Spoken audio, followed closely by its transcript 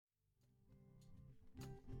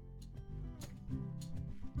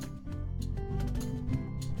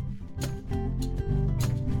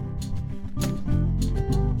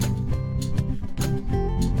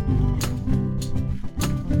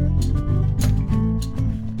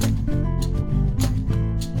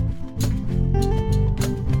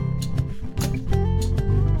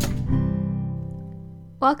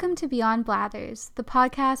Welcome to Beyond Blathers, the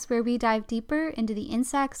podcast where we dive deeper into the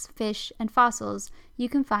insects, fish, and fossils you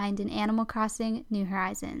can find in Animal Crossing New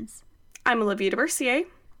Horizons. I'm Olivia DeBercier.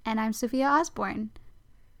 And I'm Sophia Osborne.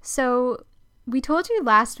 So, we told you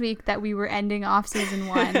last week that we were ending off Season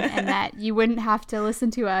 1 and that you wouldn't have to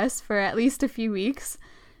listen to us for at least a few weeks.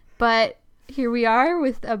 But here we are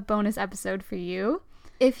with a bonus episode for you.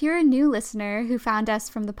 If you're a new listener who found us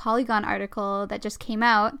from the Polygon article that just came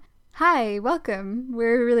out, hi, welcome.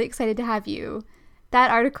 We're really excited to have you. That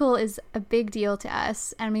article is a big deal to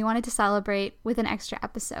us, and we wanted to celebrate with an extra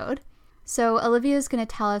episode. So Olivia is going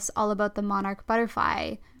to tell us all about the monarch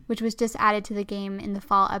butterfly, which was just added to the game in the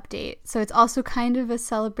fall update. So it's also kind of a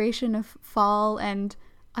celebration of fall and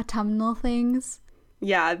autumnal things.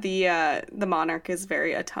 Yeah, the monarch is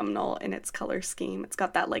very autumnal in its color scheme. It's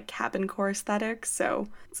got that like cabin core aesthetic, so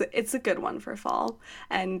it's a good one for fall.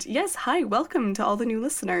 And yes, hi, welcome to all the new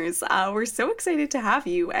listeners. We're so excited to have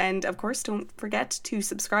you, and of course, don't forget to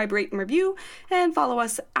subscribe, rate, and review, and follow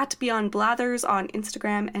us at Beyond Blathers on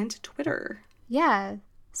Instagram and Twitter. Yeah,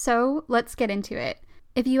 so let's get into it.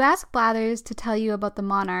 If you ask Blathers to tell you about the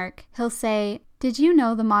monarch, he'll say, "Did you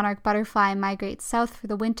know the monarch butterfly migrates south for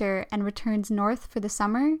the winter and returns north for the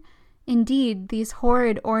summer? Indeed, these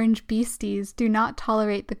horrid orange beasties do not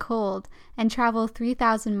tolerate the cold and travel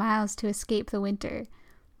 3,000 miles to escape the winter.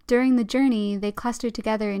 During the journey, they cluster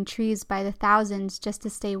together in trees by the thousands just to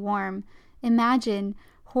stay warm. Imagine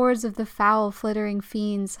hordes of the foul, flittering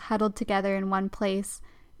fiends huddled together in one place.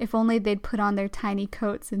 If only they'd put on their tiny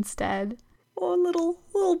coats instead." Oh,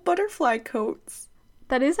 little butterfly coats.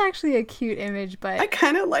 That is actually a cute image, but I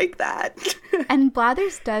kind of like that. And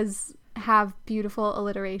Blathers does have beautiful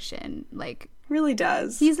alliteration. Really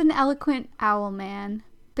does. He's an eloquent owl man.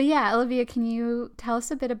 But yeah, Olivia, can you tell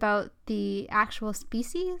us a bit about the actual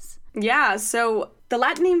species? Yeah, so the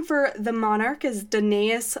Latin name for the monarch is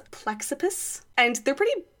Danaus plexippus, and they're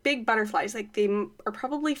pretty big butterflies. They are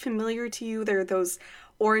probably familiar to you. They're those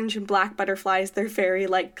orange and black butterflies. They're very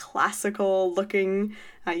classical looking.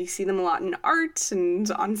 You see them a lot in art and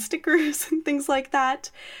on stickers and things like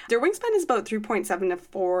that. Their wingspan is about 3.7 to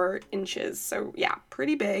 4 inches. So yeah,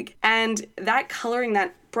 pretty big. And that coloring,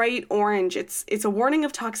 that bright orange, it's a warning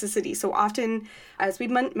of toxicity. So often, as we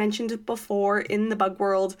mentioned before in the bug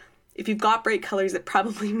world, if you've got bright colors, it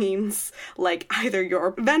probably means either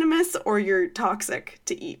you're venomous or you're toxic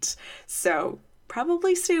to eat. So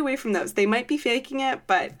probably stay away from those. They might be faking it,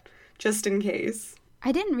 but just in case.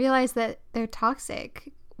 I didn't realize that they're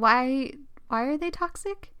toxic. Why are they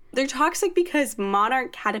toxic? They're toxic because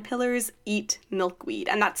monarch caterpillars eat milkweed,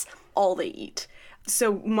 and that's all they eat.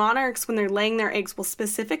 So monarchs, when they're laying their eggs, will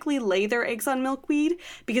specifically lay their eggs on milkweed,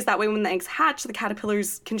 because that way when the eggs hatch, the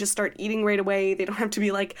caterpillars can just start eating right away. They don't have to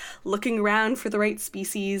be looking around for the right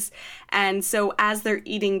species. And so as they're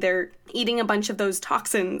eating a bunch of those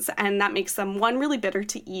toxins, and that makes them, one, really bitter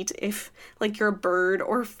to eat if you're a bird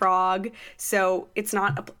or a frog. So it's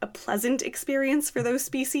not a pleasant experience for those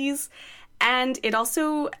species. And it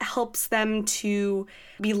also helps them to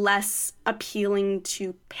be less appealing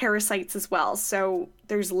to parasites as well. So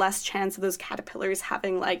there's less chance of those caterpillars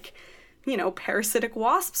having parasitic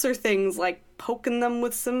wasps or things, poking them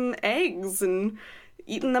with some eggs and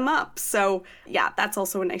eating them up. So yeah, that's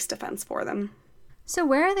also a nice defense for them. So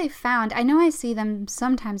where are they found? I know I see them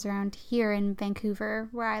sometimes around here in Vancouver,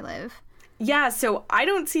 where I live. Yeah, so I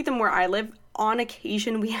don't see them where I live. On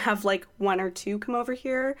occasion, we have one or two come over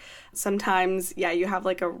here. Sometimes, yeah, you have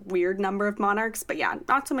a weird number of monarchs, but yeah,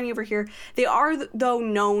 not so many over here. They are, though,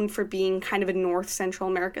 known for being kind of a North Central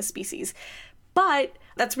America species. But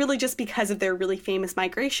that's really just because of their really famous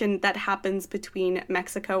migration that happens between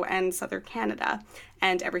Mexico and southern Canada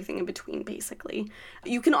and everything in between, basically.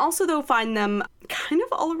 You can also, though, find them kind of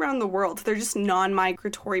all around the world. They're just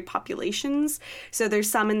non-migratory populations. So there's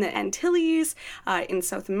some in the Antilles, in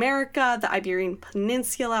South America, the Iberian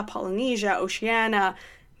Peninsula, Polynesia, Oceania,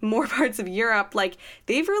 more parts of Europe.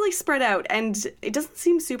 They've really spread out, and it doesn't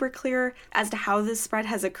seem super clear as to how this spread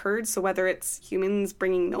has occurred. So whether it's humans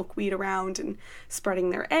bringing milkweed around and spreading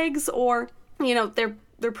their eggs, or,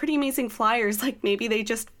 they're pretty amazing flyers. Maybe they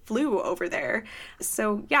just flew over there.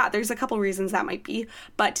 So yeah, there's a couple reasons that might be.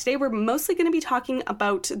 But today we're mostly going to be talking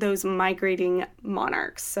about those migrating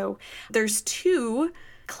monarchs. So there's two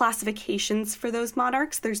classifications for those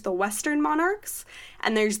monarchs. There's the Western monarchs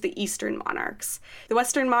and there's the Eastern monarchs. The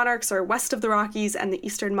Western monarchs are west of the Rockies, and the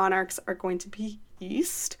Eastern monarchs are going to be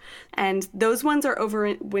east. And those ones are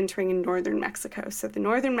overwintering in northern Mexico. So the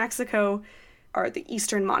northern Mexico are the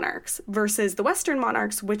Eastern monarchs versus the Western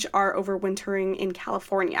monarchs, which are overwintering in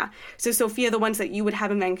California. So Sophia, the ones that you would have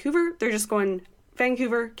in Vancouver, they're just going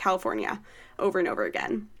Vancouver, California, over and over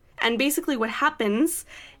again. And basically what happens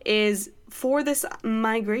is for this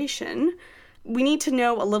migration, we need to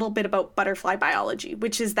know a little bit about butterfly biology,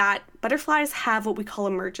 which is that butterflies have what we call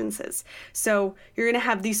emergences. So you're going to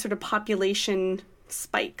have these sort of population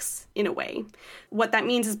spikes in a way. What that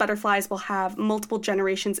means is butterflies will have multiple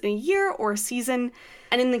generations in a year or a season.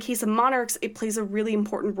 And in the case of monarchs, it plays a really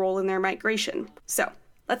important role in their migration. So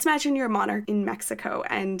let's imagine you're a monarch in Mexico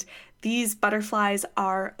and these butterflies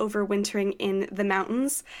are overwintering in the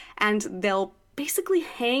mountains, and they'll basically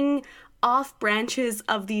hang off branches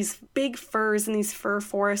of these big firs and these fir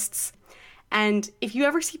forests. And if you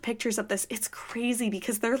ever see pictures of this, it's crazy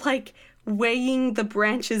because they're like weighing the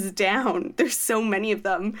branches down. There's so many of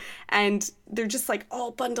them and they're just like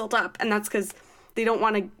all bundled up. And that's because they don't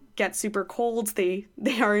want to get super cold. They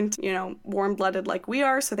aren't, warm-blooded like we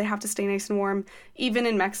are, so they have to stay nice and warm, even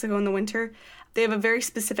in Mexico in the winter. They have a very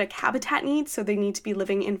specific habitat need, so they need to be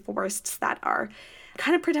living in forests that are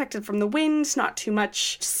kind of protected from the wind, not too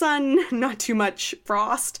much sun, not too much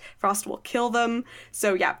frost. Frost will kill them.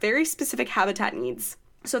 So yeah, very specific habitat needs.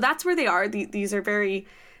 So that's where they are. These are very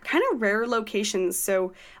kind of rare locations,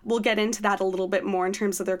 so we'll get into that a little bit more in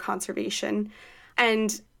terms of their conservation.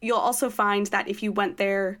 And you'll also find that if you went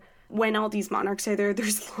there when all these monarchs are there,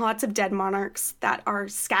 there's lots of dead monarchs that are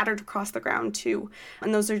scattered across the ground too.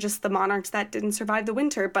 And those are just the monarchs that didn't survive the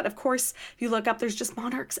winter. But of course, if you look up, there's just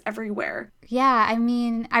monarchs everywhere. Yeah, I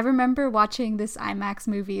mean, I remember watching this IMAX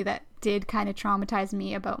movie that did kind of traumatize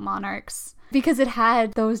me about monarchs, because it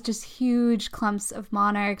had those just huge clumps of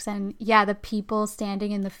monarchs and yeah, the people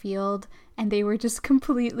standing in the field and they were just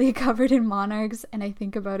completely covered in monarchs, and I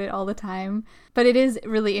think about it all the time. But it is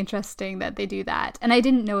really interesting that they do that. And I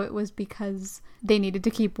didn't know it was because they needed to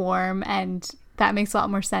keep warm, and that makes a lot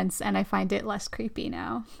more sense, and I find it less creepy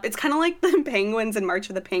now. It's kind of like the penguins in March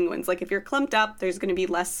of the Penguins. Like if you're clumped up, there's going to be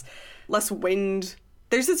less wind.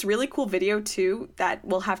 There's this really cool video, too, that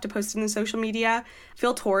we'll have to post in the social media.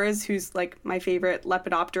 Phil Torres, who's, like, my favorite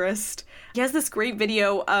lepidopterist, he has this great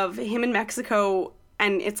video of him in Mexico,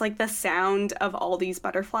 and it's, like, the sound of all these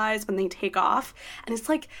butterflies when they take off. And it's,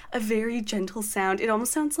 like, a very gentle sound. It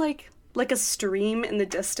almost sounds like a stream in the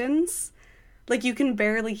distance. Like, you can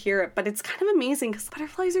barely hear it, but it's kind of amazing because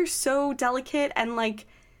butterflies are so delicate and, like,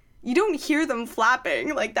 you don't hear them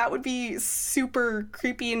flapping. Like, that would be super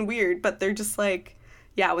creepy and weird, but they're just, like...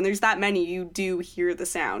 Yeah, when there's that many, you do hear the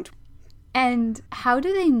sound. And how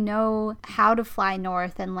do they know how to fly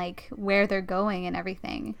north and, like, where they're going and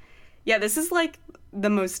everything? Yeah, this is, like, the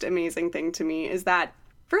most amazing thing to me is that,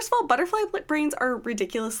 first of all, butterfly brains are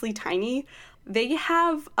ridiculously tiny. They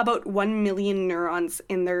have about 1 million neurons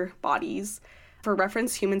in their bodies. For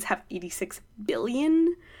reference, humans have 86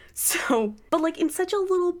 billion. So, but, like, in such a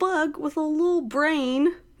little bug with a little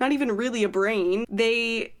brain... not even really a brain,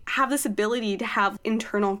 they have this ability to have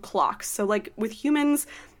internal clocks. So like with humans,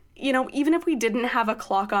 even if we didn't have a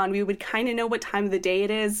clock on, we would kind of know what time of the day it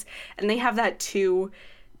is. And they have that too,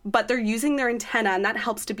 but they're using their antenna, and that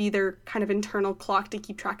helps to be their kind of internal clock to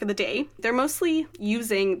keep track of the day. They're mostly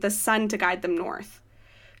using the sun to guide them north.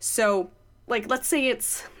 So like, let's say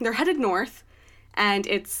they're headed north and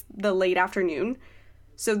it's the late afternoon.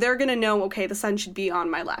 So they're going to know, okay, the sun should be on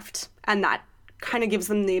my left. And that kind of gives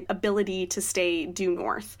them the ability to stay due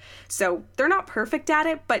north. So they're not perfect at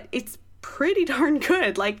it, but it's pretty darn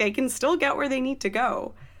good. Like, they can still get where they need to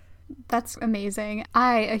go. That's amazing.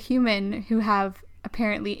 I, a human who have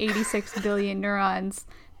apparently 86 billion neurons,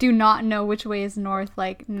 do not know which way is north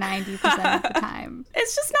like 90% of the time.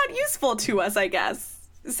 It's just not useful to us, I guess.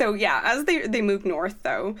 So yeah, as they move north,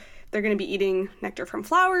 though, they're going to be eating nectar from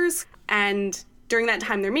flowers, and during that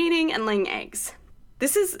time they're mating and laying eggs.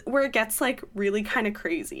 This is where it gets, like, really kind of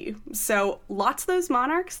crazy. So lots of those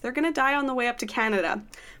monarchs, they're going to die on the way up to Canada.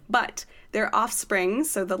 But their offspring,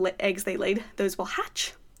 so the eggs they laid, those will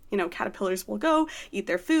hatch. Caterpillars will go, eat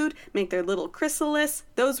their food, make their little chrysalis.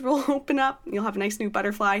 Those will open up. You'll have a nice new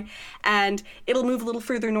butterfly. And it'll move a little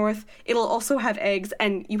further north. It'll also have eggs.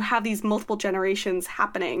 And you have these multiple generations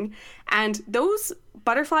happening. And those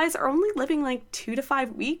butterflies are only living like 2 to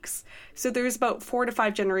 5 weeks. So there's about 4 to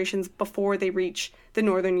 5 generations before they reach the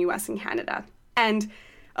northern US and Canada. And,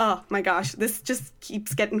 oh my gosh, this just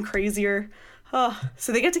keeps getting crazier. Oh,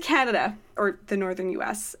 so they get to Canada, or the northern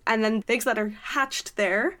US, and then the eggs that are hatched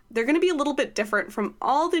there, they're going to be a little bit different from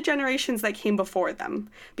all the generations that came before them.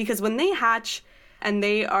 Because when they hatch and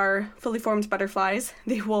they are fully formed butterflies,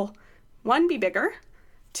 they will, 1, be bigger,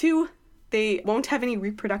 2, they won't have any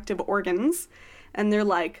reproductive organs, and they're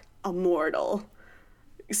like immortal.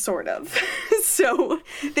 Sort of. So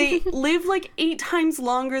they live like 8 times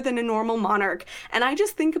longer than a normal monarch. And I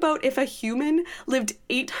just think about if a human lived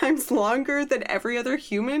 8 times longer than every other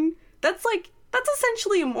human, that's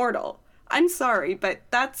essentially immortal. I'm sorry, but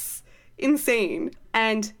that's insane.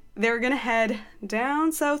 And they're gonna head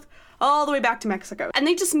down south all the way back to Mexico. And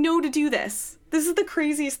they just know to do this. This is the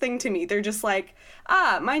craziest thing to me. They're just like,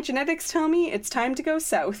 my genetics tell me it's time to go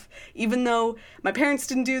south, even though my parents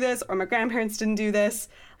didn't do this or my grandparents didn't do this.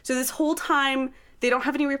 So this whole time, they don't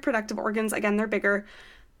have any reproductive organs. Again, they're bigger.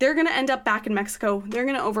 They're going to end up back in Mexico. They're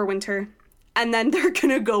going to overwinter, and then they're going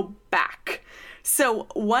to go back. So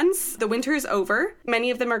once the winter is over,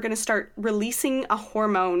 many of them are going to start releasing a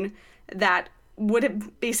hormone that would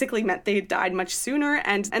have basically meant they had died much sooner,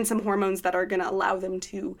 and some hormones that are going to allow them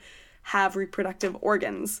to have reproductive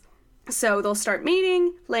organs. So they'll start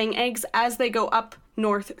mating, laying eggs as they go up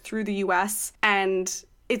north through the US, and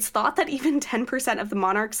it's thought that even 10% of the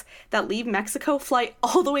monarchs that leave Mexico fly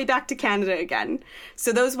all the way back to Canada again.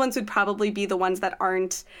 So those ones would probably be the ones that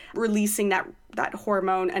aren't releasing that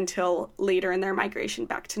hormone until later in their migration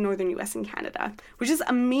back to northern US and Canada, which is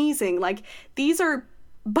amazing. Like, these are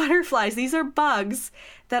butterflies, these are bugs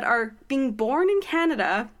that are being born in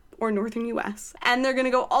Canada or northern US, and they're going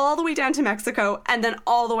to go all the way down to Mexico and then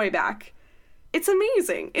all the way back. It's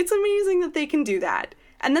amazing. It's amazing that they can do that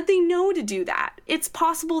and that they know to do that. It's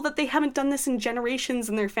possible that they haven't done this in generations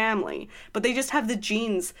in their family, but they just have the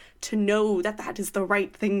genes to know that that is the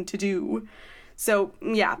right thing to do. So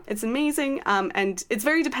yeah, it's amazing, and it's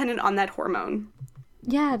very dependent on that hormone.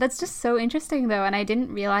 Yeah, that's just so interesting, though, and I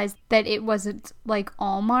didn't realize that it wasn't, like,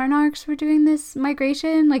 all monarchs were doing this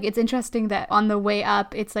migration. Like, it's interesting that on the way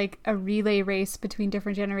up, it's, like, a relay race between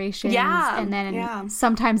different generations. Yeah, and then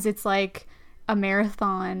sometimes it's, like, a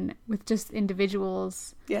marathon with just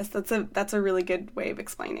individuals. Yes, that's a really good way of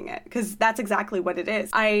explaining it, because that's exactly what it is.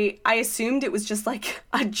 I assumed it was just, like,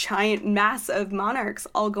 a giant mass of monarchs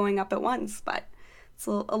all going up at once, but it's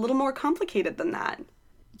a little more complicated than that.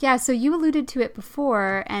 Yeah, so you alluded to it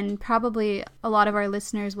before, and probably a lot of our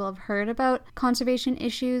listeners will have heard about conservation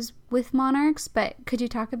issues with monarchs, but could you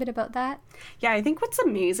talk a bit about that? Yeah, I think what's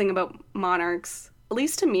amazing about monarchs, at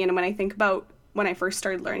least to me, and when I think about when I first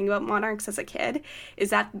started learning about monarchs as a kid, is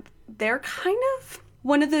that they're kind of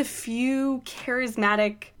one of the few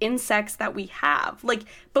charismatic insects that we have. Like,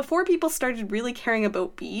 before people started really caring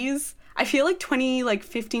about bees, I feel like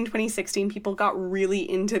 2015, 2016, people got really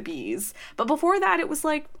into bees. But before that, it was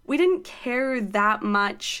like, we didn't care that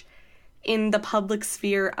much in the public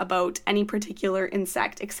sphere about any particular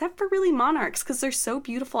insect, except for really monarchs, because they're so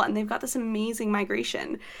beautiful and they've got this amazing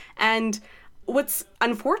migration. And what's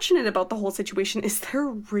unfortunate about the whole situation is they're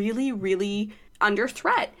really, really under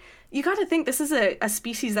threat. You got to think this is a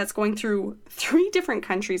species that's going through 3 different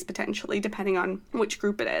countries, potentially, depending on which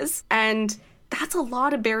group it is. And that's a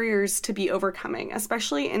lot of barriers to be overcoming,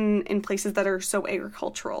 especially in places that are so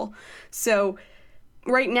agricultural. So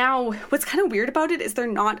right now, what's kind of weird about it is they're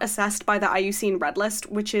not assessed by the IUCN Red List,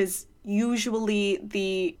 which is usually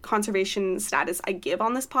the conservation status I give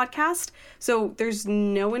on this podcast. So there's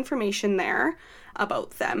no information there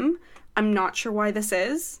about them. I'm not sure why this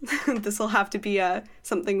is. This will have to be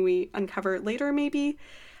something we uncover later, maybe.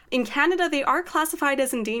 In Canada, they are classified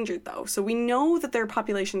as endangered, though, so we know that their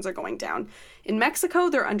populations are going down. In Mexico,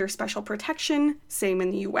 they're under special protection, same in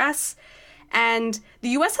the US. And the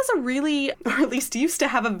US has a really, or at least used to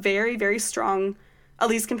have a very, very strong, at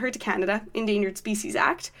least compared to Canada, Endangered Species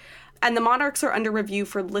Act. And the monarchs are under review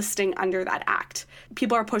for listing under that act.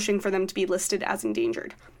 People are pushing for them to be listed as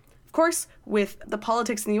endangered. Of course, with the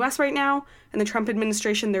politics in the US right now and the Trump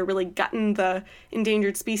administration, they're really gutting the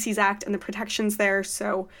Endangered Species Act and the protections there,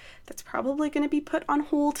 so that's probably going to be put on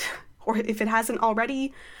hold, or if it hasn't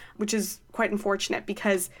already, which is quite unfortunate,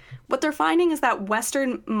 because what they're finding is that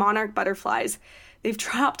Western monarch butterflies, they've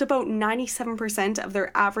dropped about 97% of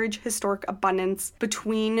their average historic abundance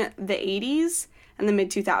between the 80s and the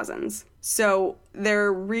mid-2000s. So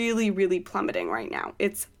they're really, really plummeting right now.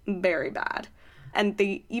 It's very bad. And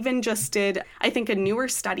they even just did, I think, a newer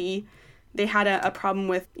study. They had a problem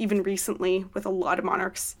with, even recently, with a lot of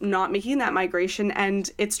monarchs not making that migration,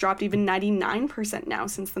 and it's dropped even 99% now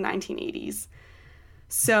since the 1980s.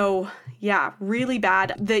 So, yeah, really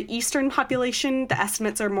bad. The eastern population, the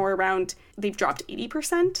estimates are more around, they've dropped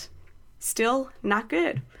 80%. Still not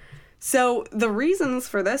good. So the reasons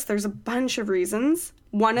for this, there's a bunch of reasons.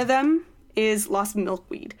 One of them is loss of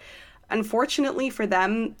milkweed. Unfortunately for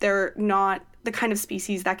them, they're not the kind of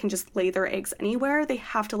species that can just lay their eggs anywhere. They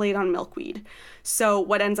have to lay it on milkweed. So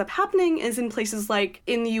what ends up happening is in places like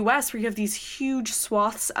in the US, where you have these huge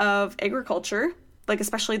swaths of agriculture, like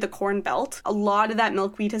especially the Corn Belt, a lot of that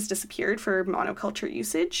milkweed has disappeared for monoculture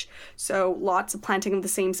usage. So lots of planting of the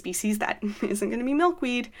same species that isn't going to be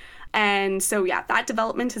milkweed. And so, yeah, that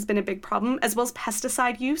development has been a big problem, as well as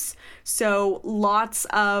pesticide use. So lots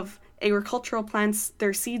of agricultural plants,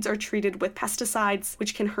 their seeds are treated with pesticides,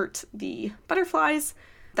 which can hurt the butterflies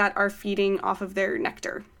that are feeding off of their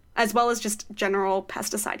nectar, as well as just general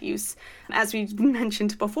pesticide use. As we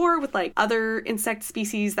mentioned before, with like other insect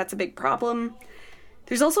species, that's a big problem.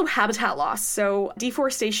 There's also habitat loss. So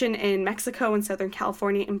deforestation in Mexico and Southern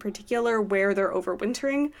California in particular, where they're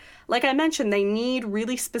overwintering. Like I mentioned, they need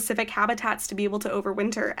really specific habitats to be able to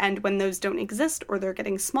overwinter. And when those don't exist or they're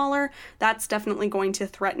getting smaller, that's definitely going to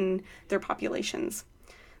threaten their populations.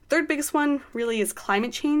 Third biggest one really is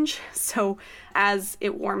climate change. So as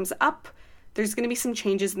it warms up, there's going to be some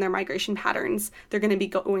changes in their migration patterns. They're going to be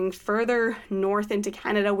going further north into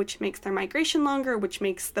Canada, which makes their migration longer, which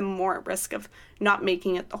makes them more at risk of not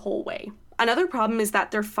making it the whole way. Another problem is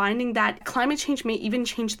that they're finding that climate change may even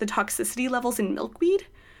change the toxicity levels in milkweed.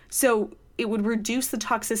 So it would reduce the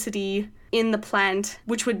toxicity in the plant,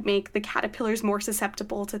 which would make the caterpillars more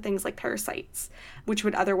susceptible to things like parasites, which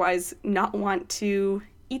would otherwise not want to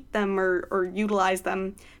eat them or utilize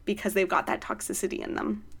them because they've got that toxicity in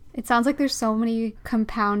them. It sounds like there's so many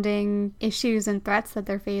compounding issues and threats that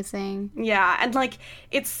they're facing. Yeah, and like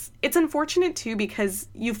it's unfortunate too, because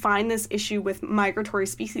you find this issue with migratory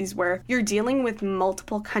species where you're dealing with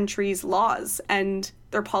multiple countries' laws and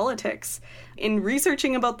their politics. In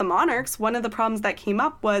researching about the monarchs, one of the problems that came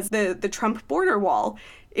up was the Trump border wall.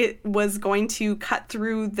 It was going to cut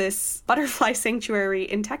through this butterfly sanctuary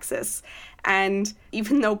in Texas. And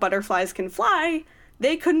even though butterflies can fly,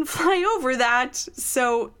 they couldn't fly over that.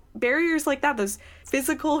 So barriers like that, those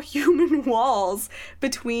physical human walls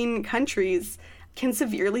between countries, can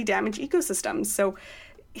severely damage ecosystems. So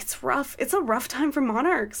it's rough. It's a rough time for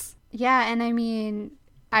monarchs. Yeah, and I mean,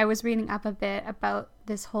 I was reading up a bit about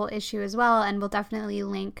this whole issue as well, and we'll definitely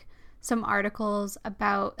link some articles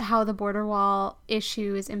about how the border wall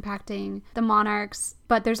issue is impacting the monarchs.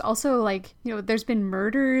 But there's also there's been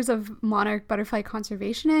murders of monarch butterfly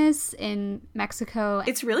conservationists in Mexico.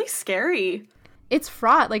 It's really scary. It's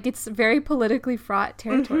fraught. It's very politically fraught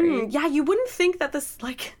territory. Mm-hmm. Yeah, you wouldn't think that this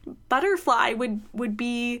butterfly would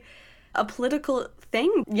be a political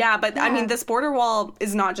thing. Yeah, but yeah. I mean, this border wall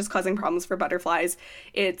is not just causing problems for butterflies.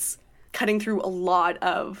 It's cutting through a lot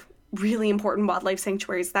of really important wildlife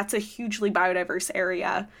sanctuaries. That's a hugely biodiverse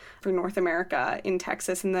area for North America in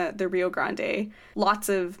Texas and the Rio Grande. Lots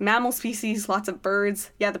of mammal species, lots of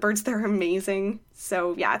birds. Yeah, the birds there are amazing.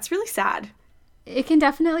 So yeah, it's really sad. It can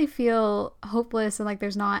definitely feel hopeless and like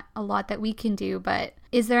there's not a lot that we can do, but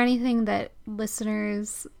is there anything that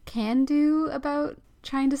listeners can do about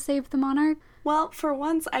trying to save the monarch? Well, for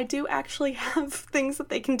once, I do actually have things that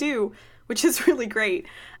they can do, which is really great.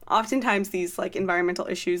 Oftentimes these environmental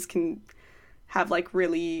issues can have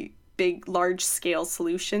really big, large-scale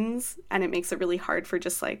solutions, and it makes it really hard for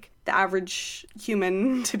just the average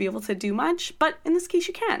human to be able to do much. But in this case,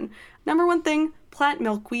 you can. Number one thing, plant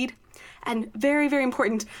milkweed. And very, very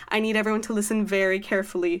important, I need everyone to listen very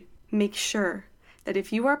carefully. Make sure that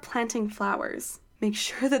if you are planting flowers, make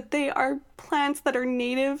sure that they are plants that are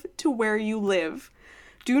native to where you live.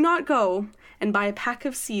 Do not go and buy a pack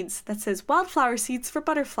of seeds that says wildflower seeds for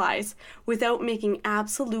butterflies without making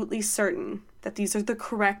absolutely certain that these are the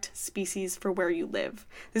correct species for where you live.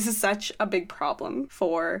 This is such a big problem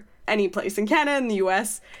for any place in Canada and the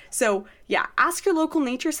US. So yeah, ask your local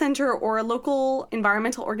nature center or a local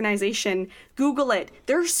environmental organization. Google it.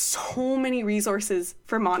 There are so many resources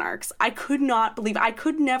for monarchs. I could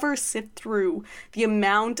never sift through the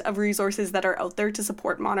amount of resources that are out there to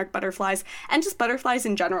support monarch butterflies and just butterflies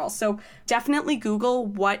in general. So definitely Google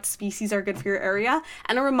what species are good for your area.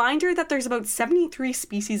 And a reminder that there's about 73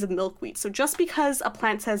 species of milkweed. So just because a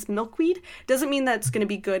plant says milkweed doesn't mean that it's going to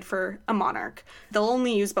be good for a monarch. They'll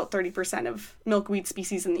only use about 30% of milkweed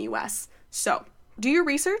species in the US. So do your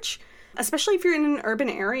research, especially if you're in an urban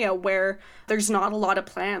area where there's not a lot of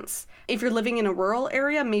plants. If you're living in a rural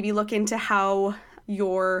area, maybe look into how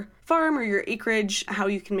your farm or your acreage, how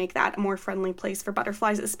you can make that a more friendly place for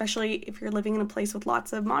butterflies, especially if you're living in a place with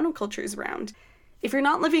lots of monocultures around. If you're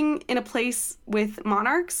not living in a place with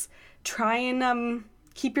monarchs, try and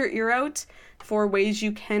keep your ear out for ways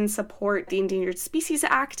you can support the Endangered Species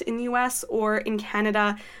Act in the US or in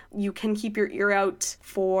Canada. You can keep your ear out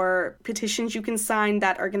for petitions you can sign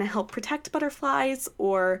that are going to help protect butterflies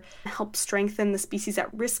or help strengthen the Species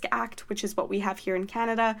at Risk Act, which is what we have here in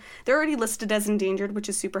Canada. They're already listed as endangered, which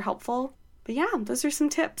is super helpful. But yeah, those are some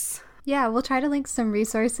tips Yeah, we'll try to link some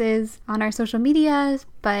resources on our social media.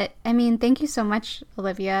 But I mean, thank you so much,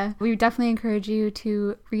 Olivia. We definitely encourage you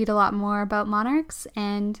to read a lot more about monarchs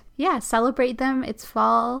and yeah, celebrate them. It's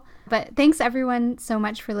fall. But thanks everyone so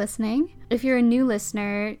much for listening. If you're a new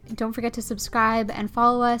listener, don't forget to subscribe and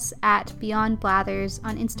follow us at Beyond Blathers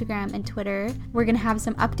on Instagram and Twitter. We're going to have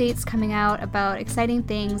some updates coming out about exciting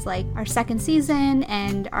things like our second season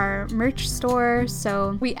and our merch store.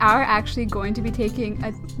 So we are actually going to be taking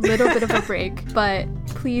a little bit of a break, but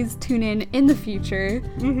please tune in the future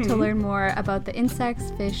to learn more about the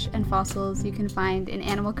insects, fish, and fossils you can find in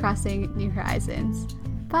Animal Crossing New Horizons.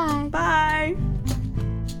 Bye! Bye!